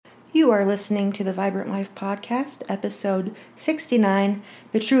You are listening to the Vibrant Life Podcast, episode 69,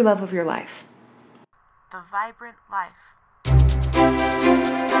 The True Love of Your Life. The Vibrant Life.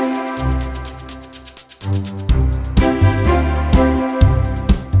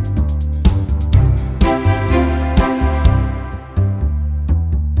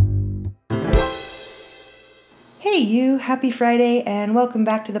 Hey you, happy Friday and welcome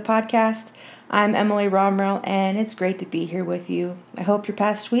back to the podcast. I'm Emily Romrell and it's great to be here with you. I hope your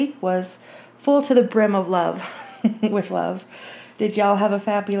past week was full to the brim of love, with love. Did y'all have a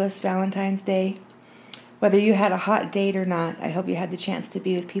fabulous Valentine's Day? Whether you had a hot date or not, I hope you had the chance to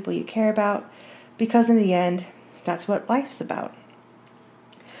be with people you care about, because in the end, that's what life's about.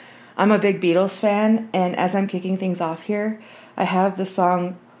 I'm a big Beatles fan, and as I'm kicking things off here, I have the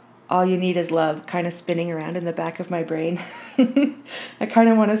song All You Need Is Love kind of spinning around in the back of my brain. I kind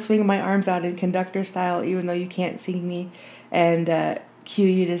of want to swing my arms out in conductor style, even though you can't see me, and cue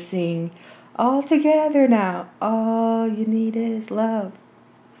you to sing all together now. All you need is love.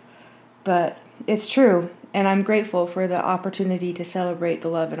 But it's true, and I'm grateful for the opportunity to celebrate the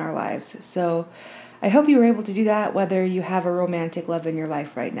love in our lives. So I hope you were able to do that, whether you have a romantic love in your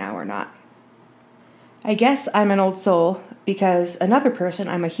life right now or not. I guess I'm an old soul because another person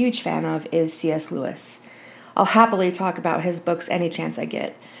I'm a huge fan of is C.S. Lewis. I'll happily talk about his books any chance I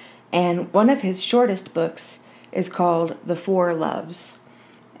get. And one of his shortest books is called The Four Loves.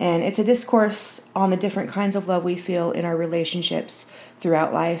 And it's a discourse on the different kinds of love we feel in our relationships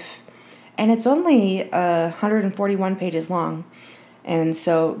throughout life. And it's only 141 pages long, and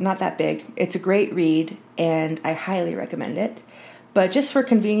so not that big. It's a great read, and I highly recommend it. But just for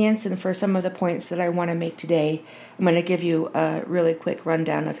convenience and for some of the points that I want to make today, I'm going to give you a really quick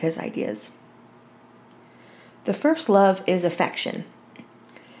rundown of his ideas. The first love is affection.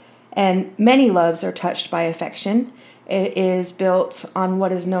 And many loves are touched by affection. It is built on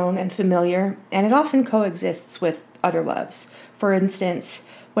what is known and familiar, and it often coexists with other loves. For instance,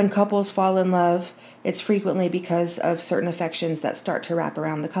 when couples fall in love, it's frequently because of certain affections that start to wrap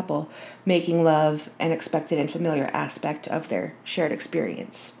around the couple, making love an expected and familiar aspect of their shared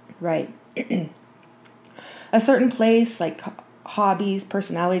experience, right? A certain place, like hobbies,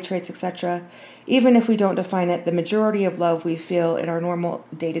 personality traits, etc., even if we don't define it, the majority of love we feel in our normal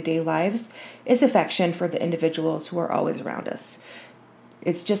day-to-day lives is affection for the individuals who are always around us.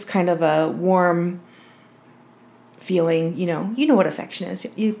 It's just kind of a warm feeling, you know what affection is.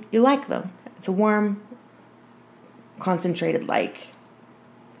 You like them. It's a warm, concentrated like.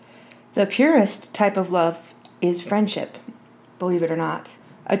 The purest type of love is friendship, believe it or not.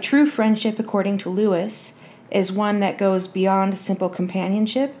 A true friendship, according to Lewis, is one that goes beyond simple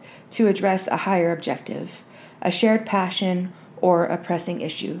companionship to address a higher objective, a shared passion, or a pressing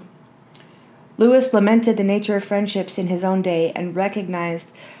issue. Lewis lamented the nature of friendships in his own day and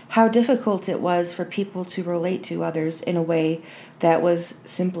recognized how difficult it was for people to relate to others in a way that was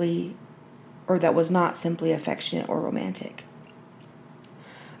not simply affectionate or romantic.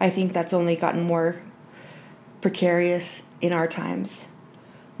 I think that's only gotten more precarious in our times.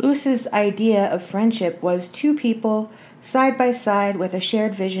 Lewis's idea of friendship was two people side by side with a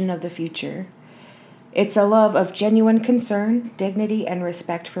shared vision of the future. It's a love of genuine concern, dignity, and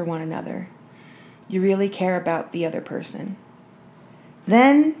respect for one another. You really care about the other person.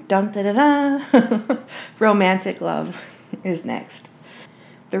 Then, dun-da-da-da, romantic love is next.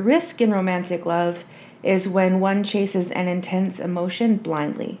 The risk in romantic love is when one chases an intense emotion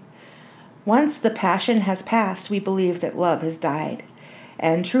blindly. Once the passion has passed, we believe that love has died,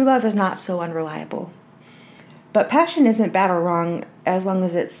 and true love is not so unreliable. But passion isn't bad or wrong as long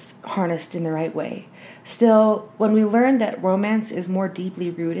as it's harnessed in the right way. Still, when we learn that romance is more deeply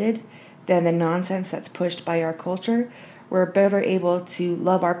rooted than the nonsense that's pushed by our culture, we're better able to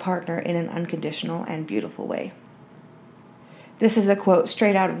love our partner in an unconditional and beautiful way. This is a quote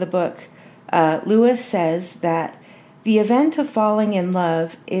straight out of the book. Lewis says that the event of falling in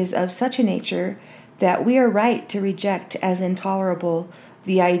love is of such a nature that we are right to reject as intolerable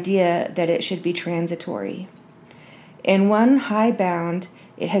the idea that it should be transitory. In one high bound,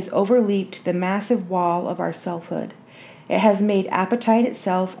 it has overleaped the massive wall of our selfhood. It has made appetite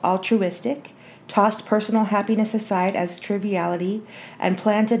itself altruistic, tossed personal happiness aside as triviality, and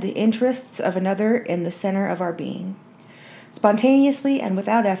planted the interests of another in the center of our being. Spontaneously and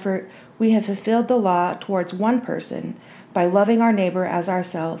without effort, we have fulfilled the law towards one person by loving our neighbor as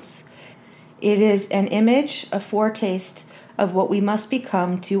ourselves. It is an image, a foretaste of what we must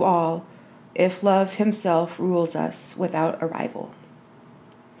become to all if love himself rules us without a rival.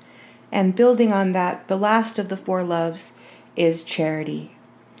 And building on that, the last of the four loves is charity.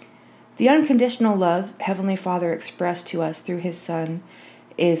 The unconditional love Heavenly Father expressed to us through His Son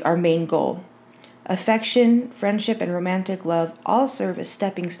is our main goal. Affection, friendship, and romantic love all serve as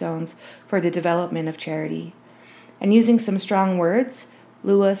stepping stones for the development of charity. And using some strong words,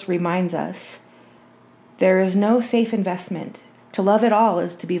 Lewis reminds us, there is no safe investment. To love at all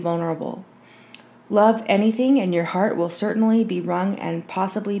is to be vulnerable. Love anything and your heart will certainly be wrung and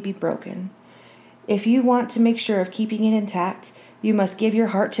possibly be broken. If you want to make sure of keeping it intact, you must give your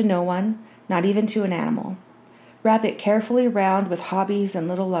heart to no one, not even to an animal. Wrap it carefully around with hobbies and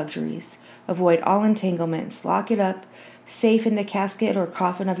little luxuries. Avoid all entanglements. Lock it up, safe in the casket or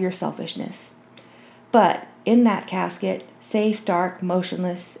coffin of your selfishness. But in that casket, safe, dark,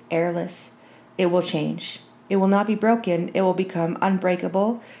 motionless, airless, it will change. It will not be broken. It will become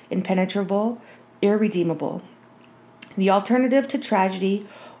unbreakable, impenetrable, irredeemable. The alternative to tragedy,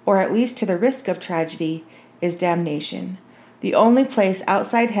 or at least to the risk of tragedy, is damnation. The only place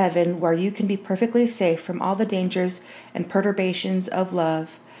outside heaven where you can be perfectly safe from all the dangers and perturbations of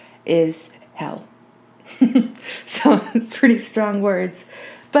love is hell. So it's pretty strong words.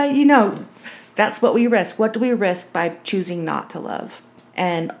 But that's what we risk. What do we risk by choosing not to love?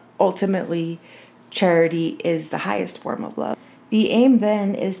 And ultimately, charity is the highest form of love. The aim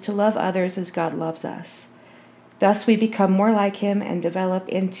then is to love others as God loves us. Thus we become more like Him and develop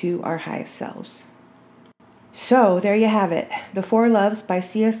into our highest selves. So, there you have it. The Four Loves by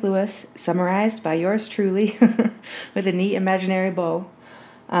C.S. Lewis, summarized by yours truly with a neat imaginary bow.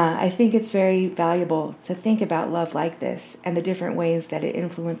 I think it's very valuable to think about love like this and the different ways that it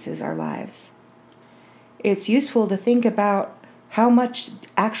influences our lives. It's useful to think about how much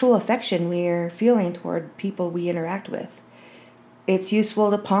actual affection we are feeling toward people we interact with. It's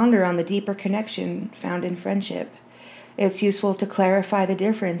useful to ponder on the deeper connection found in friendship. It's useful to clarify the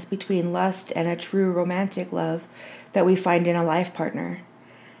difference between lust and a true romantic love that we find in a life partner.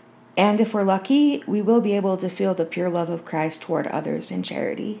 And if we're lucky, we will be able to feel the pure love of Christ toward others in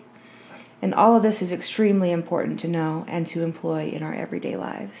charity. And all of this is extremely important to know and to employ in our everyday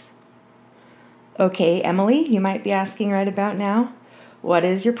lives. Okay, Emily, you might be asking right about now, what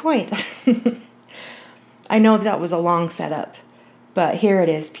is your point? I know that was a long setup, but here it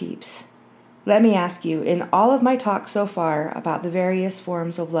is, peeps. Let me ask you, in all of my talk so far about the various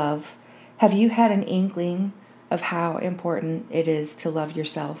forms of love, have you had an inkling of how important it is to love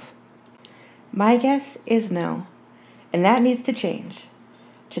yourself? My guess is no, and that needs to change.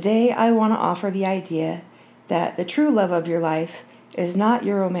 Today, I want to offer the idea that the true love of your life is not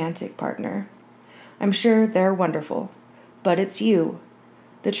your romantic partner. I'm sure they're wonderful, but it's you.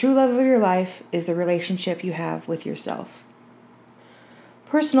 The true love of your life is the relationship you have with yourself.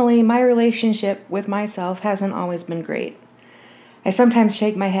 Personally, my relationship with myself hasn't always been great. I sometimes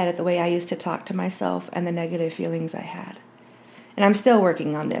shake my head at the way I used to talk to myself and the negative feelings I had. And I'm still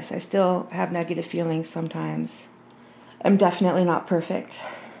working on this. I still have negative feelings sometimes. I'm definitely not perfect,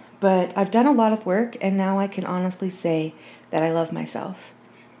 but I've done a lot of work, and now I can honestly say that I love myself.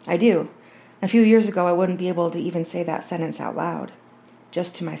 I do. A few years ago, I wouldn't be able to even say that sentence out loud,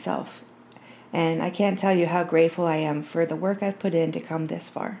 just to myself. And I can't tell you how grateful I am for the work I've put in to come this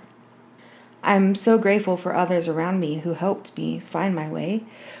far. I'm so grateful for others around me who helped me find my way,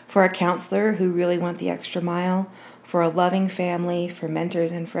 for a counselor who really went the extra mile, for a loving family, for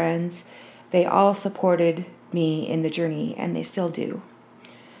mentors and friends. They all supported me in the journey, and they still do.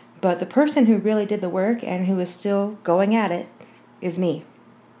 But the person who really did the work and who is still going at it is me.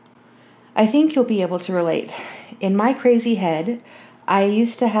 I think you'll be able to relate. In my crazy head, I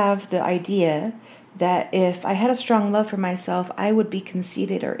used to have the idea that if I had a strong love for myself, I would be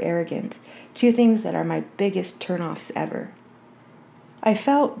conceited or arrogant, two things that are my biggest turnoffs ever. I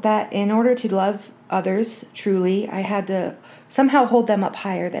felt that in order to love others truly, I had to somehow hold them up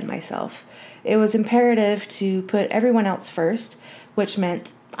higher than myself. It was imperative to put everyone else first, which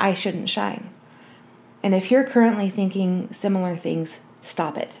meant I shouldn't shine. And if you're currently thinking similar things,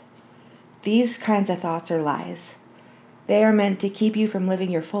 stop it. These kinds of thoughts are lies. They are meant to keep you from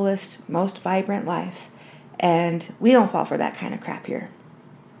living your fullest, most vibrant life, and we don't fall for that kind of crap here.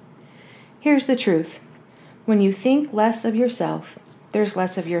 Here's the truth. When you think less of yourself, there's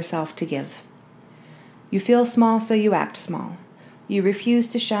less of yourself to give. You feel small, so you act small. You refuse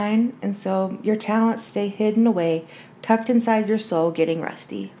to shine, and so your talents stay hidden away, tucked inside your soul, getting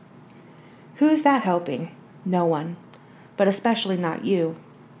rusty. Who's that helping? No one, but especially not you.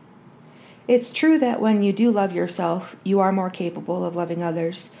 It's true that when you do love yourself, you are more capable of loving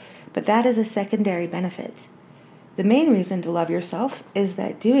others, but that is a secondary benefit. The main reason to love yourself is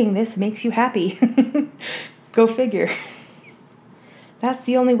that doing this makes you happy. Go figure. That's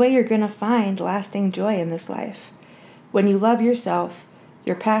the only way you're going to find lasting joy in this life. When you love yourself,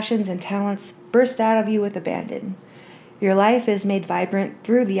 your passions and talents burst out of you with abandon. Your life is made vibrant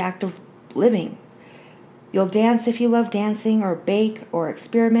through the act of living. You'll dance if you love dancing, or bake, or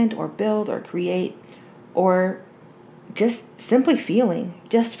experiment, or build, or create, or just simply feeling.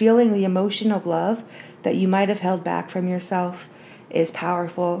 Just feeling the emotion of love that you might have held back from yourself is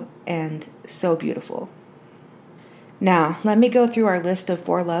powerful and so beautiful. Now, let me go through our list of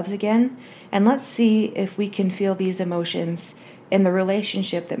 4 loves again, and let's see if we can feel these emotions in the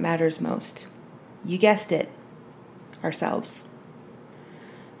relationship that matters most. You guessed it, ourselves.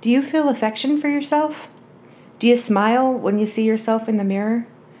 Do you feel affection for yourself? Do you smile when you see yourself in the mirror?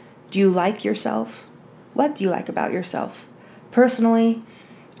 Do you like yourself? What do you like about yourself? Personally,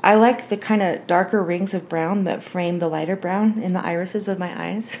 I like the kind of darker rings of brown that frame the lighter brown in the irises of my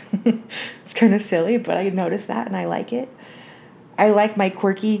eyes. It's kind of silly, but I notice that and I like it. I like my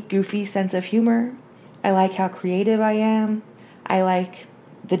quirky, goofy sense of humor. I like how creative I am. I like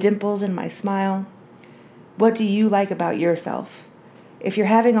the dimples in my smile. What do you like about yourself? If you're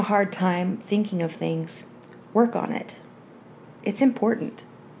having a hard time thinking of things, work on it. It's important.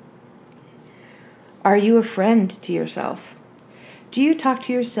 Are you a friend to yourself? Do you talk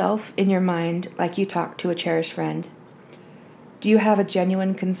to yourself in your mind like you talk to a cherished friend? Do you have a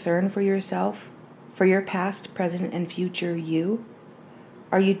genuine concern for yourself, for your past, present, and future you?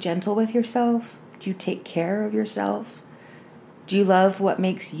 Are you gentle with yourself? Do you take care of yourself? Do you love what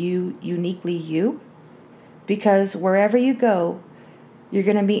makes you uniquely you? Because wherever you go, you're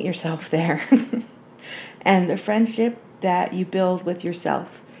going to meet yourself there. And the friendship that you build with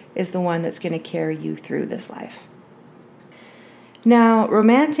yourself is the one that's going to carry you through this life. Now,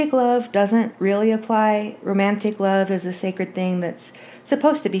 romantic love doesn't really apply. Romantic love is a sacred thing that's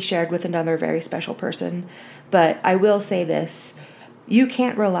supposed to be shared with another very special person. But I will say this, you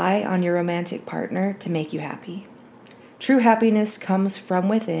can't rely on your romantic partner to make you happy. True happiness comes from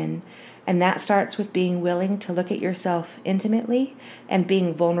within, and that starts with being willing to look at yourself intimately and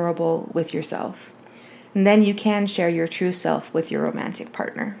being vulnerable with yourself. And then you can share your true self with your romantic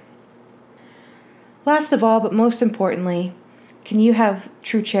partner. Last of all, but most importantly, can you have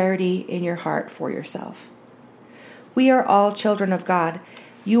true charity in your heart for yourself? We are all children of God.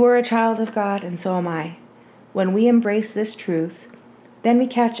 You are a child of God, and so am I. When we embrace this truth, then we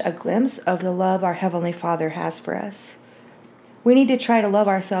catch a glimpse of the love our Heavenly Father has for us. We need to try to love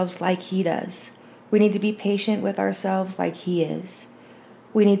ourselves like He does. We need to be patient with ourselves like He is.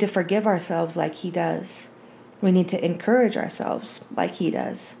 We need to forgive ourselves like He does. We need to encourage ourselves like He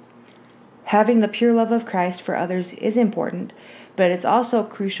does. Having the pure love of Christ for others is important, but it's also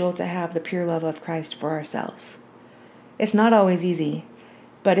crucial to have the pure love of Christ for ourselves. It's not always easy,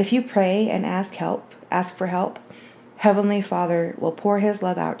 but if you pray and ask for help, Heavenly Father will pour His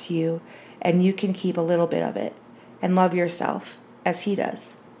love out to you, and you can keep a little bit of it and love yourself as He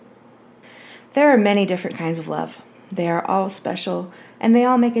does. There are many different kinds of love. They are all special, and they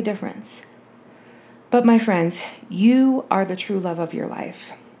all make a difference. But my friends, you are the true love of your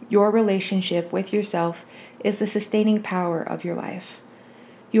life. Your relationship with yourself is the sustaining power of your life.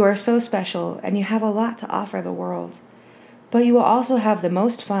 You are so special, and you have a lot to offer the world. But you will also have the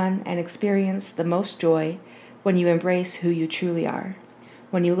most fun and experience the most joy when you embrace who you truly are.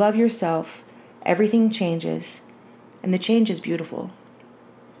 When you love yourself, everything changes, and the change is beautiful.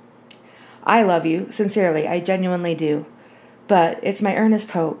 I love you, sincerely, I genuinely do. But it's my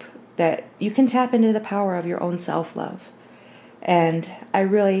earnest hope that you can tap into the power of your own self-love. And I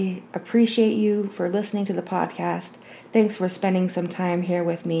really appreciate you for listening to the podcast. Thanks for spending some time here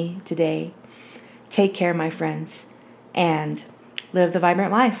with me today. Take care, my friends, and live the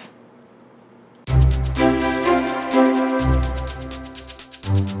vibrant life.